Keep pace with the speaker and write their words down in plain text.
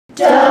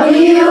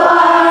WRRS!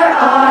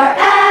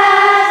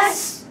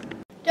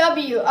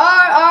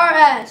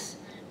 WRRS,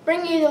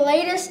 bring you the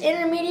latest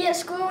intermediate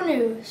school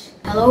news.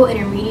 Hello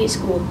Intermediate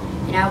School,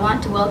 and I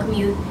want to welcome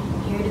you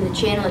here to the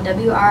channel at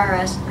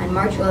WRRS on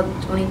March 11,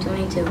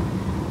 2022.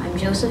 I'm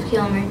Joseph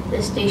Kilmer.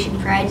 This station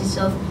prides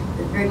itself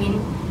with bringing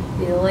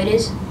you the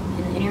latest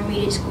in the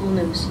intermediate school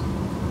news.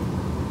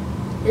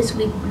 This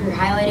week we're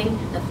highlighting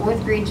the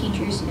 4th grade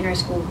teachers in our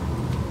school.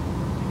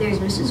 There's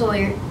Mrs.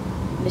 Oyer,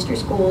 Mr.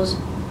 Scholes,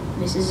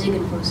 Mrs.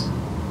 Ziegenfuss,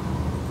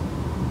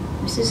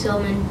 Mrs.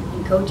 Hillman,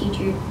 and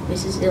co-teacher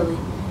Mrs. Illy.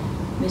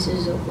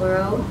 Mrs.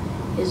 Laro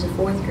is a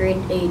 4th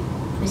grade aide.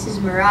 Mrs.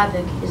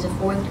 Moravik is a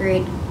 4th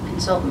grade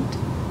consultant.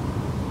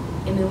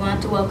 And we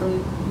want to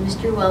welcome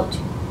Mr. Welch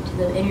to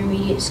the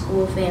intermediate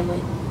school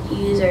family.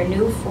 He is our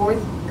new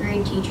 4th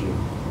grade teacher.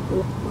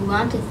 We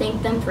want to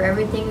thank them for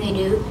everything they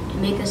do to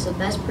make us the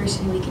best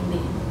person we can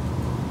be.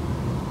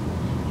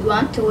 We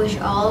want to wish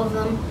all of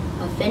them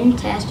a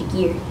fantastic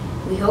year.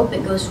 We hope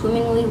it goes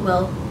swimmingly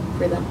well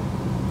for them.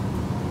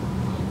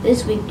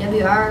 This week,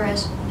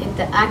 WRRS picked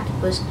the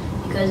octopus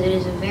because it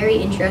is a very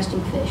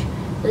interesting fish.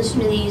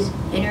 Listen to these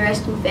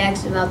interesting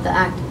facts about the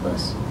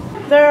octopus.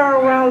 There are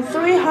around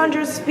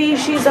 300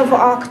 species of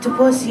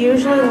octopus,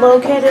 usually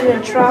located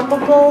in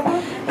tropical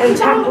and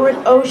temperate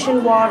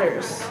ocean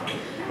waters.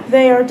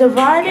 They are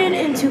divided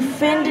into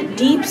finned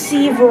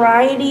deep-sea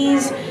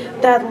varieties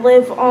that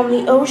live on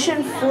the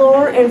ocean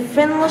floor and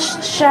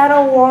finless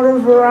shallow water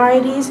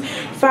varieties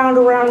found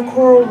around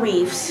coral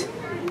reefs.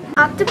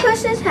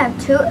 Octopuses have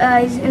 2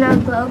 eyes and a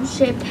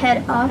globe-shaped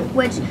head off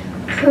which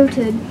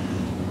protrude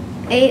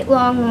 8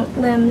 long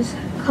limbs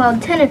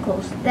called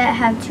tentacles that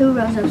have 2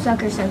 rows of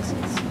sucker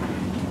senses.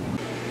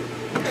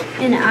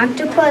 An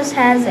octopus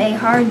has a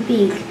hard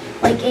beak,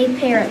 like a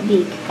parrot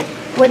beak,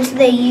 which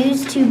they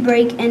use to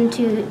break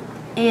into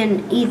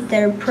and eat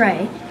their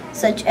prey,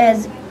 such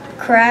as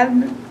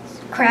crabs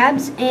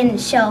and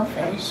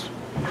shellfish.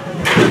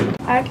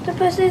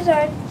 Octopuses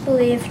are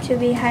believed to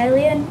be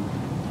highly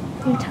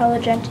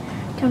intelligent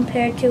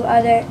compared to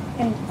other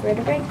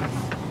invertebrates.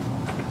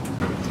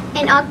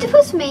 An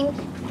octopus's main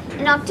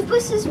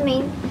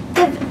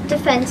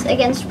defense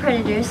against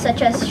predators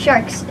such as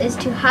sharks is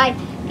to hide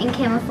and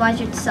camouflage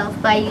itself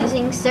by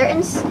using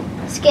certain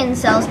skin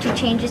cells to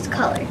change its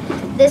color.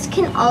 This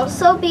can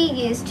also be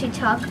used to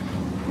talk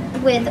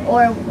with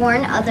or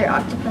warn other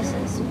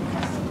octopuses.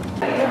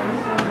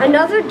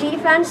 Another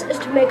defense is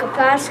to make a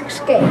fast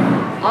escape.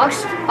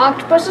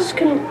 Octopuses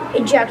can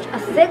eject a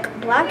thick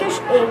blackish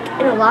ink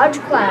in a large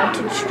cloud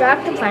to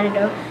distract the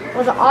predator,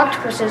 while the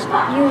octopus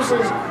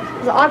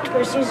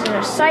uses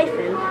a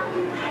siphon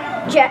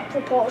jet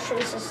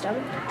propulsion system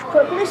to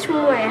quickly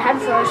swim away head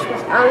first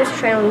with arms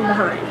trailing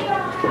behind.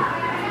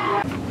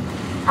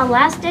 A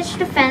last-ditch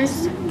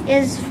defense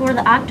is for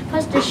the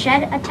octopus to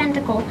shed a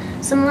tentacle,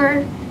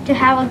 similar to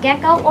how a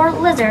gecko or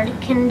lizard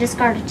can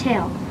discard a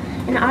tail.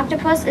 An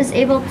octopus is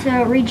able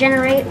to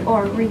regenerate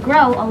or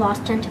regrow a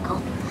lost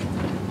tentacle.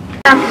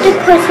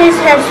 Octopuses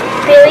have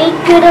very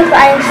good of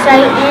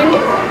eyesight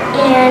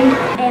and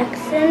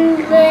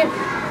excellent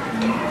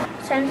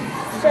sense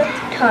of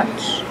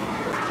touch.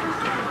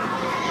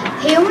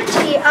 Humans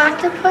eat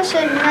octopus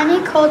in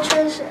many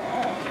cultures,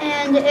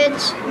 and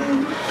it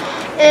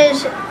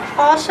is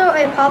also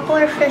a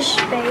popular fish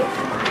bait.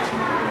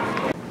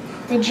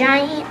 The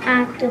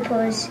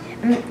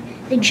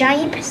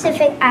giant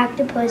Pacific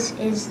octopus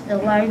is the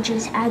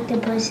largest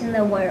octopus in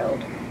the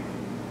world.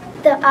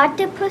 The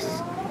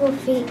octopus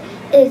wolfie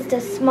is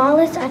the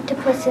smallest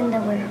octopus in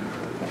the world.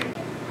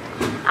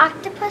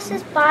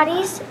 Octopus's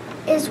bodies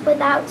is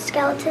without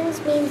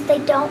skeletons, means they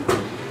don't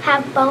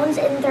have bones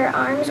in their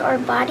arms or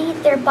body.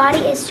 Their body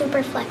is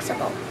super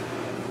flexible.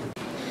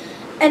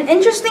 An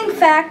interesting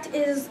fact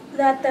is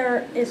that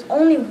there is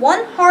only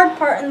one hard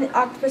part in the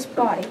octopus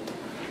body: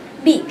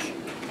 beak.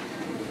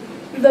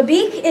 The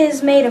beak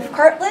is made of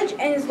cartilage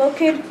and is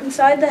located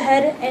inside the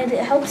head, and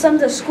it helps them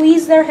to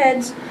squeeze their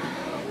heads,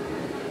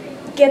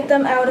 get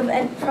them out of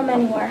from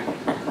anywhere.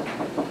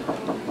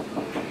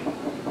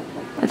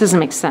 That doesn't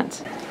make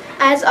sense.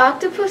 As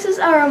octopuses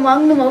are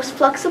among the most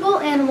flexible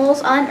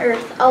animals on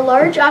Earth, a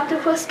large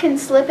octopus can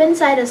slip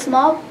inside a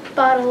small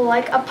bottle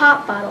like a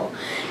pop bottle.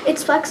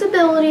 Its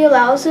flexibility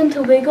allows them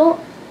to wiggle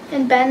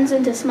and bends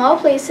into small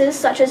places,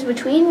 such as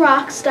between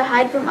rocks, to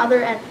hide from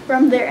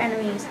their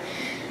enemies.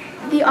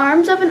 The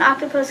arms of an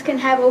octopus can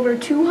have over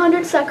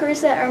 200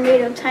 suckers that are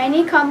made of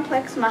tiny,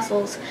 complex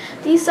muscles.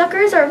 These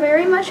suckers are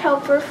very much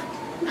helpful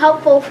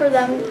for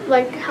them,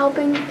 like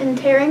helping in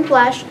tearing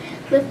flesh,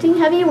 lifting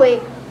heavy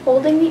weight,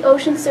 holding the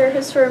ocean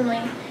surface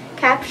firmly,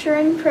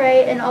 capturing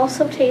prey, and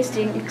also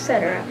tasting,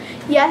 etc.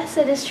 Yes,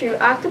 it is true.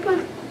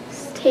 Octopus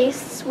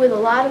tastes with a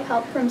lot of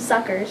help from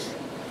suckers.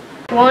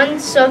 One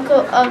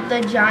sucker of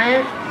the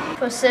giant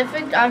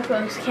Pacific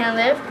octopus can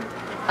lift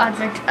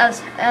objects as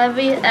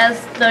heavy as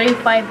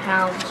 35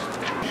 pounds.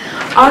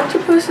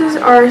 Octopuses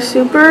are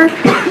super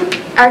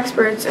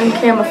experts in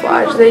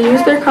camouflage. They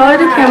use their color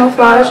to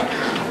camouflage.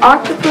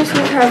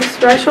 Octopuses have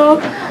special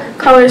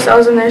color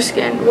cells in their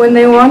skin. When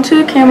they want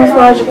to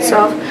camouflage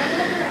itself,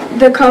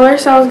 The color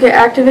cells get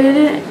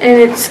activated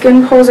and its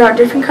skin pulls out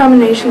different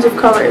combinations of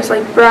colors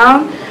like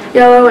brown,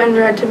 yellow, and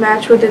red to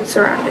match with its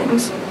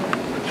surroundings.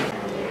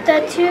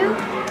 The two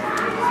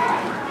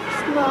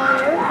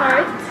smaller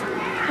parts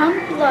pump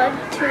blood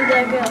to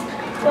the gill,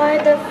 while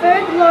the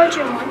third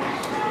larger one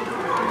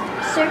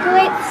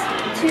circulates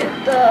to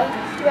the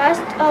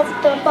rest of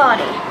the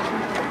body.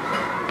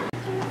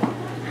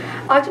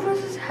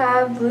 Octopuses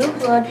have blue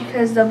blood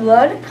because the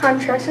blood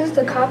contracts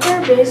the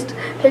copper-based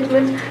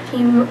pigment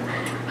hemocyanin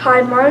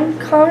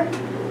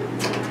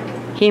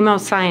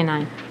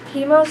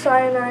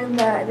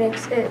that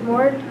makes it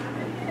more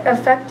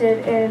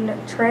effective in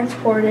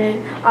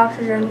transporting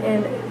oxygen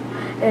in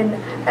an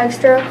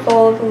extra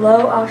cold,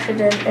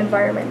 low-oxygen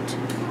environment.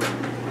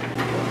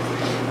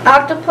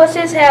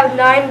 Octopuses have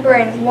 9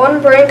 brains. One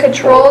brain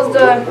controls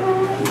the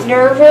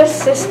nervous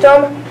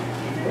system,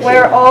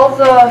 where all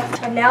the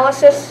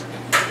analysis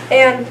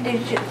and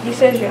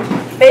decision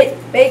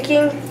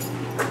making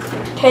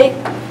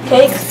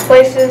takes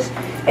places,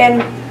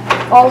 and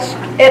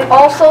it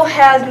also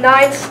has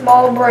 9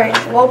 small brains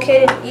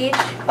located in each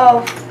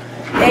of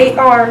 8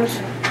 arms.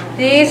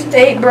 These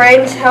 8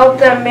 brains help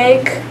them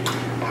make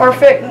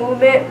perfect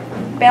movement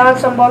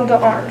balance among the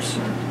arms.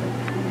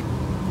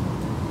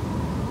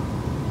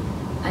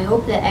 I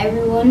hope that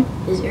everyone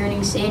is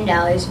earning sand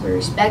dollars for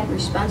respect,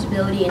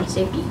 responsibility, and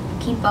safety.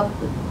 Keep up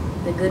with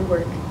the good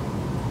work.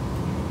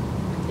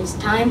 It's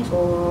time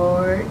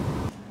for...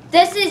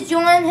 This is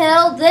Jordan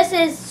Hill. This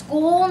is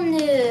school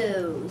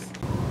news.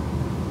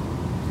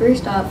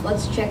 First off,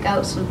 let's check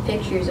out some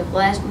pictures of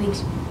last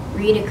week's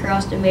Read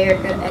Across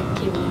America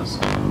activities.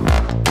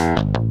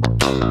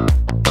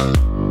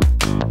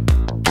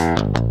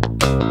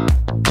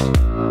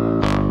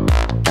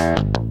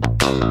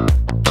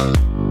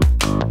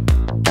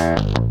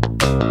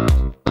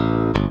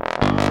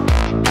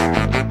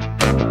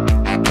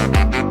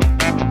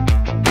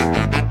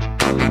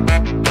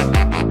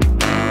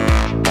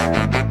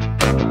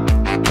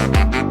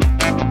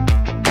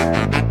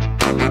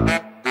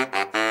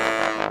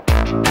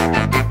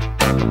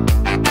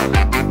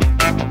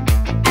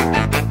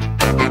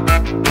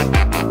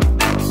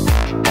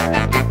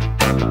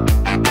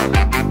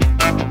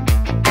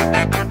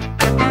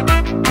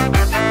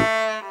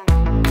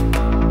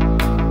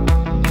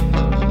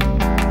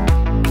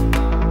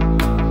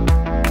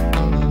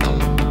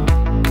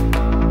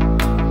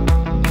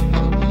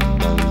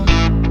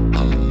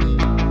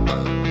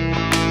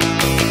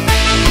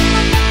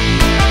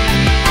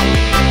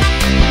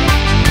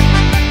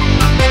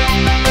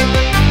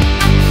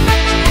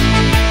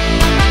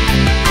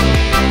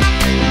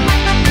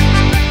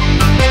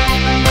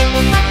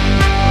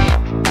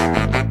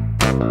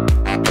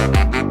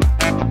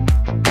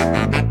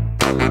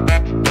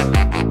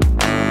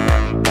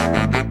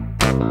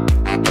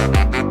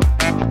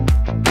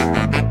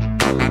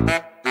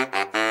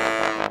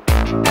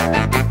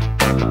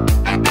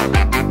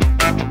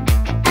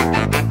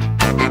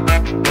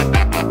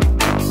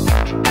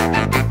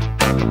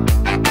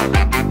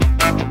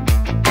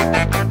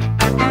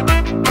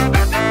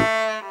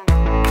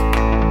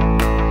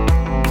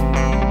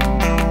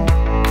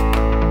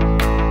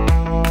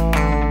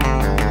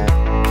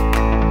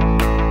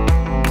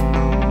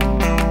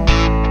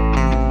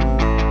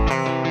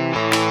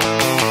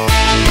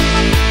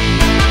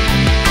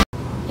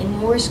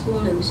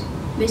 School news.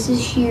 Mrs.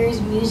 Shear's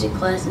music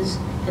classes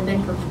have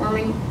been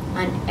performing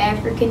on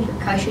African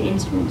percussion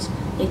instruments.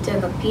 They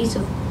took a piece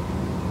of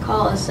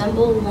called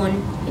Assemble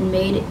One and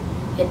made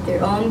it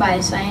their own by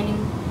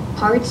assigning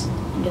parts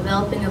and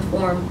developing a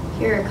form.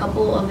 Here are a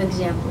couple of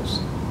examples.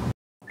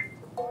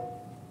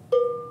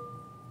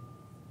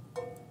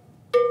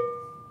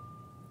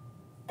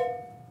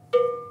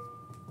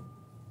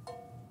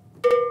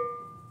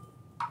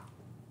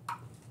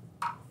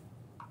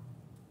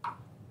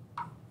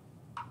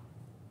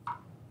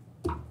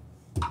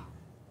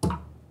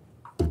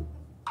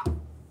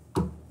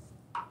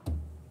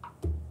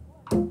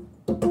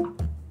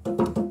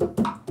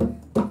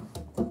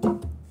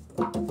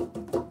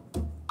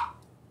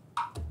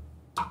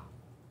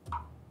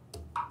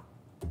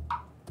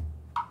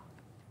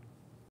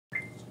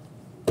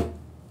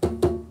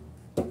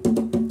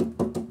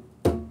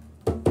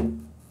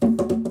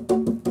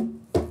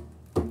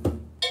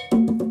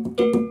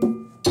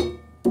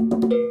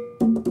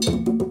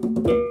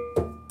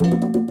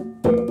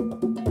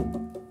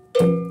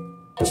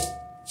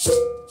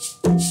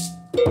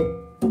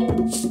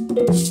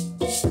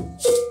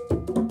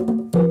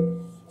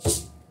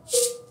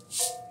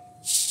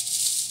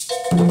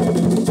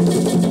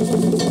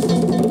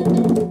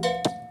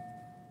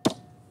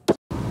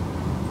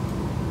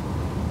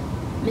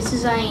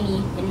 Mrs.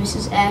 Ianey and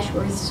Mrs.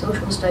 Ashworth's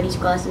social studies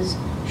classes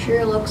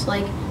sure looks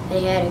like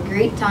they had a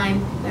great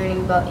time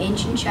learning about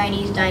ancient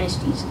Chinese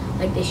dynasties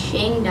like the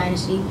Shang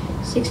Dynasty,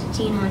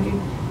 1600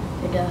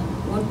 to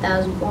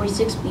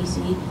 1046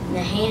 BC, and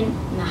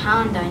the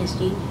Han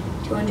Dynasty,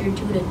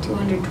 202 to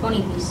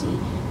 220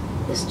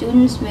 BC. The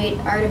students made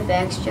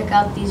artifacts. Check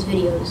out these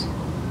videos.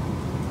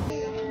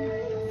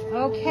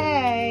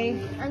 Okay.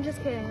 I'm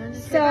just kidding.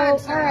 So,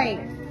 all right.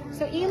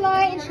 So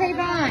Eli and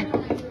Trayvon,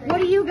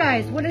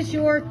 what is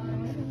your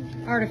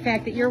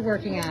artifact that you're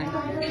working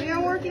on? We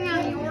are working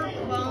on York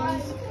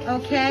bones.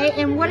 Okay,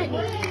 and what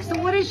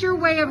is your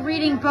way of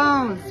reading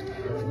bones?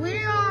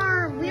 We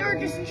are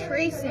just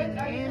tracing,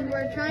 and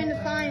we're trying to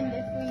find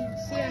if we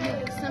see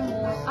any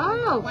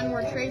symbols when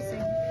we're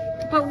tracing.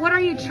 But what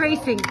are you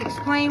tracing?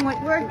 Explain what.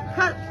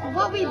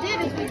 What we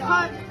did is we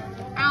cut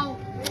out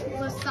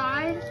the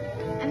side,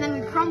 and then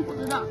we crumpled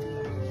it up.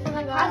 Oh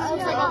my God!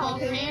 Looks like a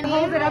little hand.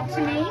 Hold it up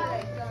to me.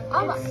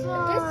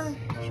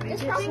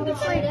 This probably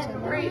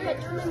great.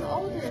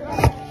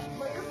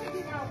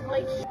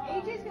 Like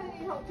AJ's gonna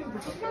need help too.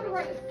 He's gonna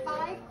write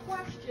 5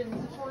 questions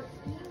for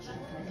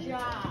each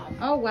job.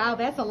 Oh wow,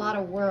 that's a lot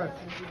of work.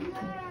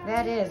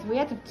 That is. We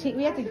have to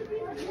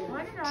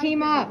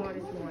team up.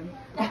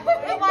 Why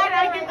did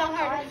I get the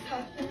hardest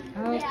question?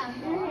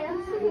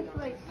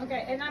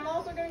 Okay, and I'm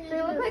also going to.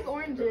 They look like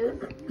oranges.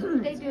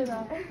 They do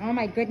though. Oh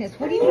my goodness,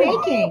 what are you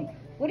making?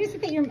 What is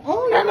it that you're?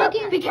 Oh, you're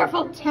making. Be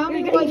careful. Tell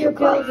me what you're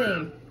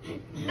building.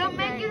 They're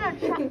making a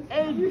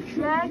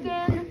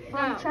dragon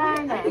from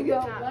China.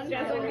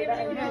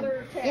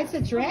 It's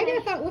a dragon?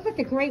 I thought it looked like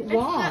the Great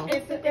Wall.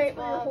 It's the Great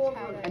Wall.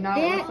 And now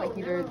it looks like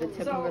either the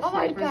tip of a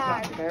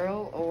sniper's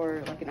barrel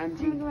or like an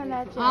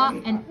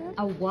MG. And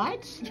a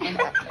what?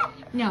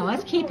 No,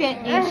 let's keep it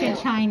ancient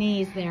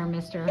Chinese there,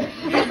 mister.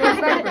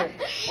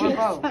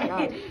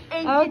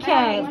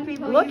 Okay,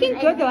 looking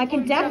good though. I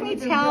can definitely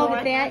tell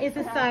that is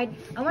a side.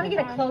 I want to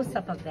get a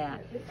close-up of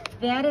that.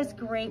 That is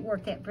great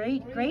work. That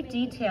great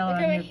detail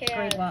on your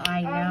Great Wall.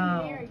 I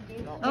know.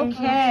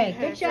 Okay,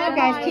 good job,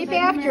 guys. Keep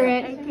after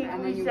it.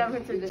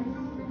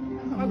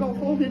 I'll go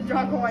hold it,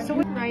 draw. So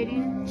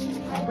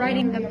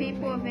writing the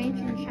people of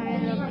ancient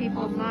China,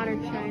 people of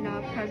modern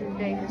China, present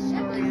day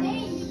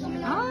historians.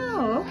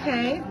 Oh,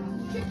 okay.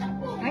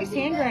 Nice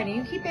handwriting.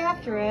 You keep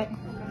after it.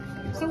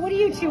 So what are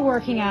you two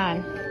working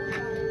on?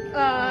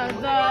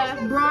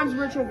 The bronze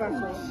ritual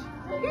vessels.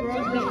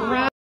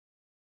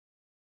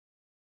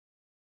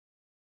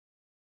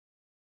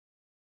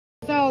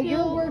 So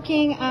you're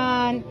working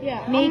on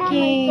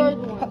making,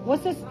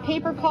 what's this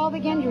paper called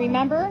again? Do you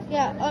remember?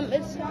 Yeah,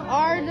 it's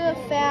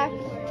artifact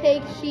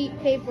take sheet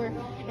paper,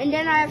 and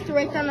then I have to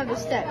write down all the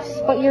steps.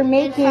 But you're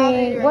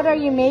making, what are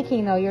you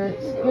making though? You're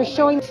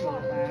showing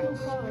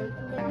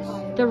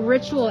the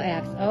ritual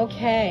acts.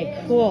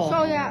 Okay, cool.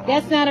 So yeah,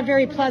 that's not a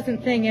very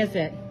pleasant thing, is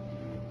it?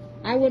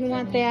 I wouldn't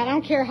want that. I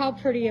don't care how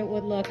pretty it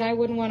would look. I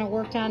wouldn't want it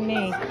worked on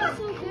me.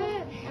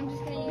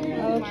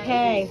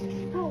 Okay.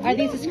 Are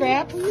these the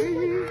scraps?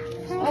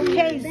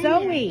 Okay,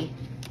 Zoe.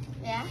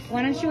 Yeah?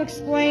 Why don't you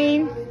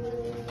explain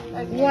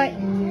what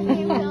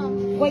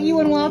you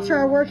and Walter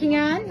are working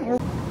on?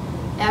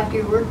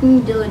 After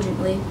working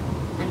diligently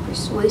on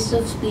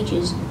persuasive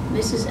speeches,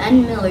 Mrs.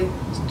 N. Miller,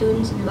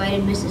 students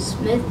invited Mrs.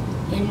 Smith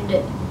in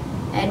to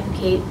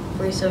advocate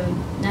for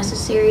some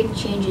necessary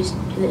changes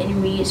to the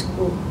intermediate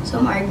school.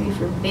 Some argued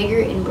for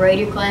bigger and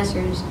brighter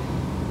classrooms,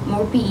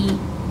 more PE,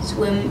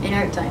 swim, and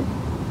art time,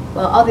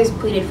 while others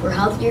pleaded for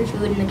healthier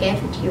food in the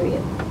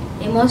cafeteria.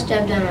 They must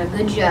have done a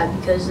good job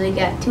because they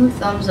got 2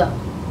 thumbs up.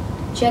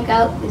 Check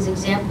out these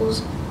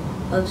examples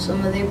of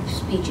some of their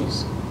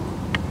speeches.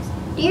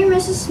 Dear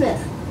Mrs. Smith,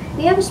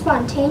 we have a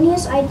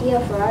spontaneous idea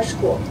for our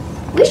school.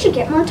 We should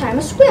get more time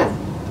to swim.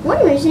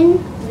 One reason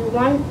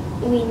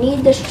we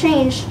need this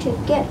change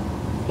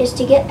is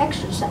to get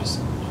exercise.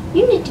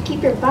 You need to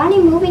keep your body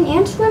moving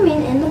and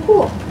swimming in the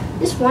pool.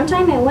 This one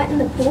time I went in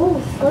the pool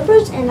with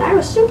flippers and I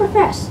was super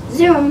fast.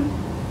 Zoom.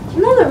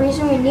 Another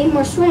reason we need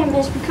more swim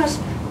is because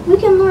we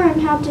can learn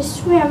how to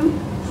swim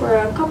for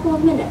a couple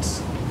of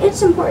minutes.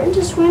 It's important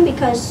to swim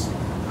because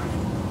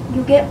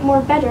you get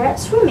more better at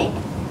swimming.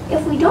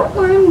 If we don't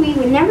learn, we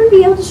would never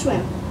be able to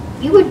swim.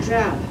 You would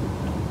drown.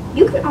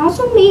 You can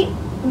also meet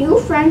new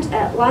friends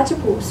at lots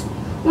of pools.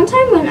 One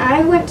time when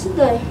I went to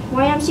the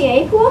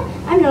YMCA pool,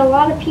 I met a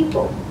lot of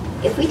people.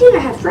 If we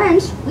didn't have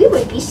friends, we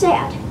would be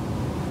sad.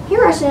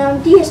 Here are some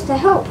ideas to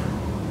help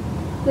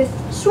with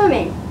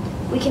swimming.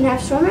 We can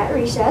have swim at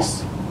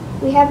recess.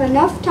 We have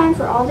enough time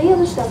for all the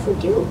other stuff we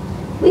do.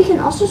 We can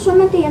also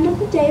swim at the end of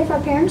the day if our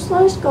parents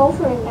let us go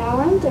for an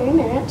hour and 30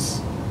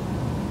 minutes.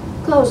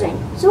 Closing.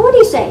 So what do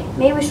you say?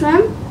 May we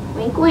swim?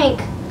 Wink, wink.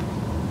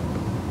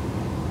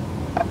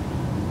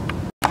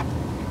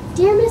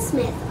 Dear Miss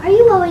Smith, are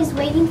you always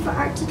waiting for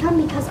art to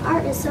come because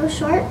art is so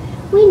short?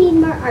 We need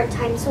more art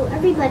time so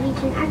everybody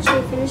can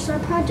actually finish their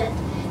project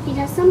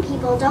because some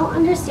people don't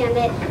understand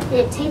it and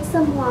it takes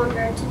them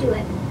longer to do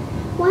it.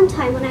 One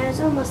time when I was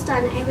almost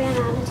done, I ran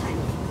out of time.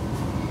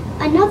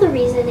 Another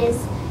reason is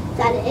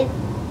that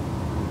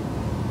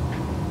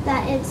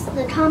it's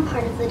the calm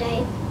part of the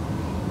day.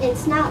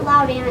 It's not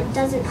loud and it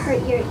doesn't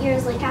hurt your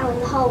ears like out in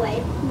the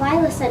hallway.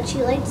 Lila said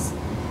she likes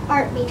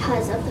art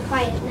because of the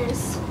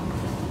quietness.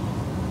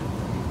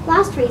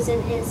 Last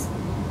reason is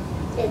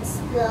it's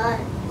the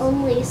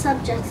only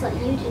subjects that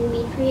you can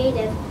be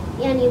creative,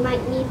 and you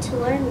might need to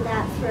learn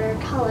that for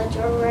college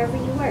or wherever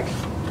you work.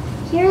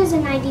 Here is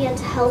an idea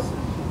to help.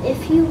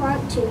 If you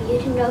want to, you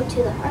can go to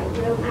the art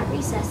room at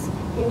recess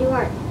and do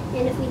art.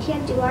 And if we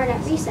can't do art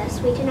at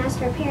recess, we can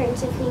ask our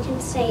parents if we can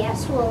stay at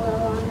school a little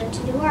longer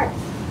to do art.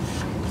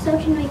 So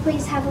can we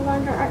please have a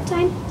longer art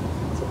time?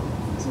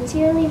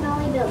 Sincerely,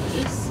 Molly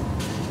Billings.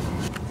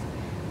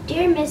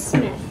 Dear Miss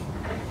Smith,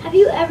 have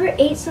you ever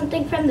ate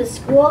something from the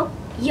school?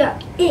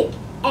 Yuck, ick,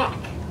 ack.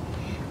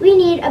 We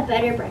need a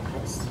better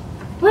breakfast.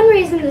 One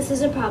reason this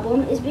is a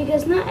problem is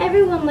because not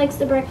everyone likes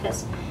the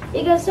breakfast,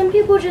 because some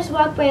people just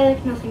walk by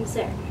like nothing's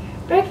there.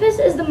 Breakfast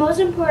is the most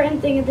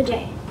important thing of the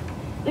day.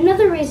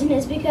 Another reason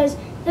is because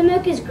the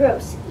milk is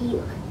gross.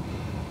 Ew.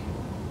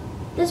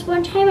 This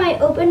one time I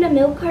opened a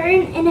milk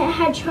carton and it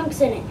had chunks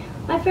in it.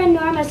 My friend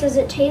Norma says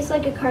it tastes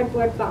like a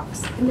cardboard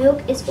box. The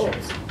milk is old.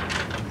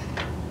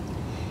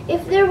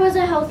 If there was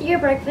a healthier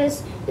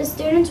breakfast, the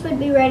students would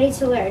be ready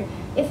to learn.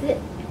 If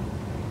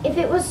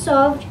it was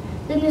solved,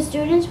 then the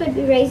students would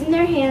be raising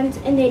their hands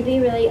and they'd be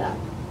really up.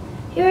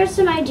 Here are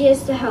some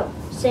ideas to help.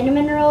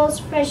 Cinnamon rolls,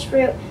 fresh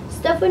fruit,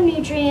 stuff with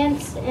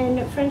nutrients,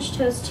 and French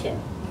toast too.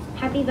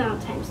 Happy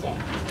Valentine's Day.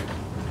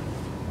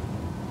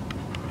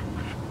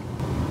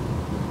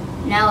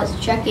 Now let's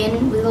check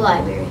in with the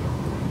library.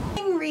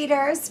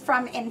 Readers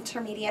from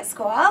intermediate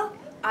school.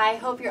 I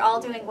hope you're all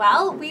doing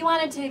well. We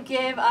wanted to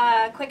give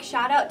a quick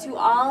shout out to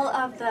all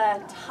of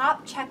the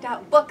top checked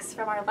out books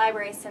from our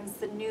library since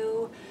the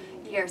new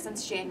year,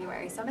 since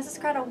January. So Mrs.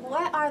 Greta,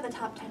 what are the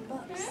top 10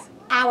 books?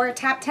 Our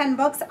top 10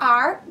 books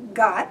are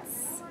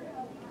Guts,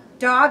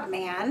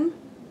 Dogman,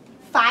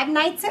 Five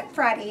Nights at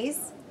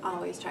Freddy's,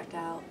 always checked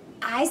out,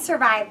 I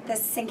Survived the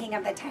Sinking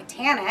of the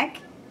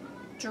Titanic,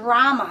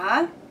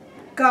 Drama,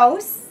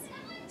 Ghosts,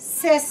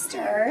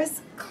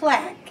 Sisters,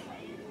 Click,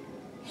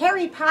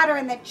 Harry Potter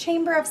and the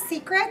Chamber of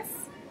Secrets,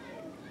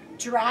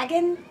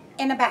 Dragon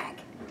in a Bag.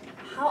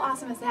 How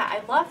awesome is that?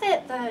 I love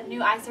that the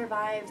new I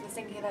Survived the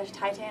Sinking of the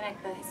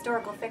Titanic, the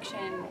historical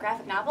fiction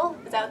graphic novel.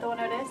 Is that the one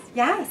it is?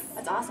 Yes.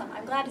 That's awesome.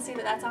 I'm glad to see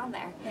that that's on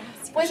there.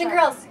 Yes, Boys and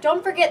girls,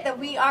 don't forget that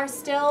we are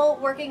still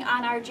working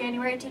on our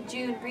January to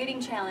June reading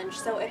challenge.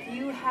 So if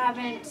you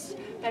haven't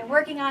been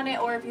working on it,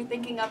 or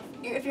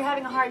if you're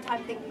having a hard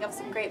time thinking of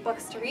some great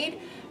books to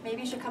read,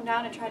 maybe you should come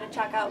down and try to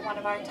check out one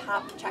of our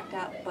top checked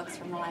out books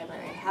from the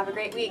library. Have a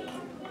great week.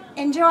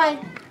 Enjoy.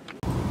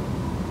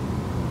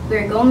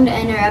 We're going to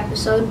end our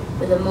episode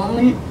with a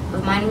moment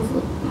of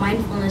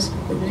mindfulness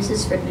with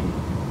Mrs.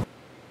 Fridman.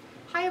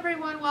 Hi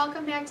everyone,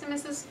 welcome back to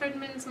Mrs.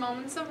 Fridman's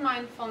Moments of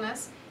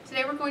Mindfulness.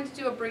 Today we're going to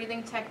do a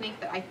breathing technique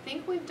that I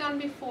think we've done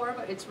before,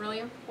 but it's really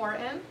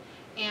important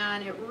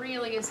and it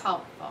really is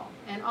helpful.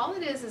 And all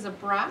it is a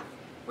breath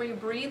where you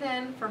breathe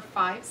in for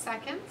 5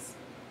 seconds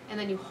and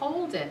then you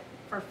hold it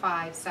for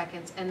 5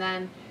 seconds and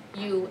then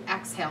you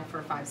exhale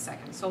for 5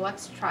 seconds. So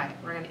let's try it.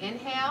 We're going to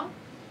inhale,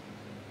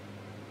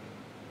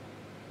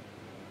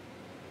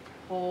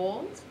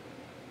 hold,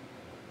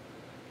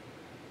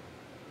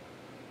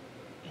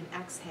 and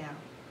exhale.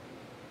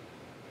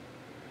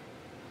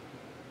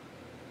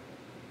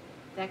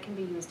 That can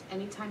be used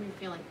anytime you're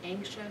feeling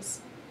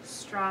anxious,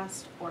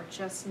 stressed, or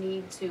just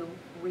need to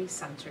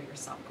recenter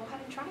yourself. Go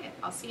ahead and try it.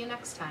 I'll see you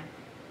next time.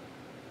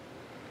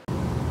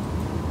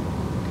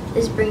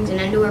 This brings an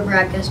end to our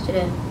broadcast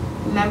today.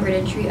 Remember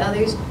to treat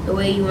others the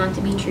way you want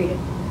to be treated.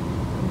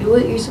 Do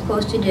what you're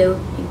supposed to do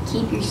and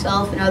keep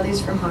yourself and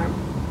others from harm.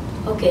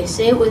 Okay,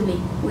 say it with me.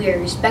 We are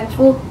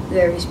respectful, we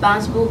are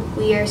responsible,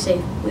 we are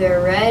safe. We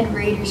are Red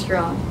Raider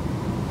strong.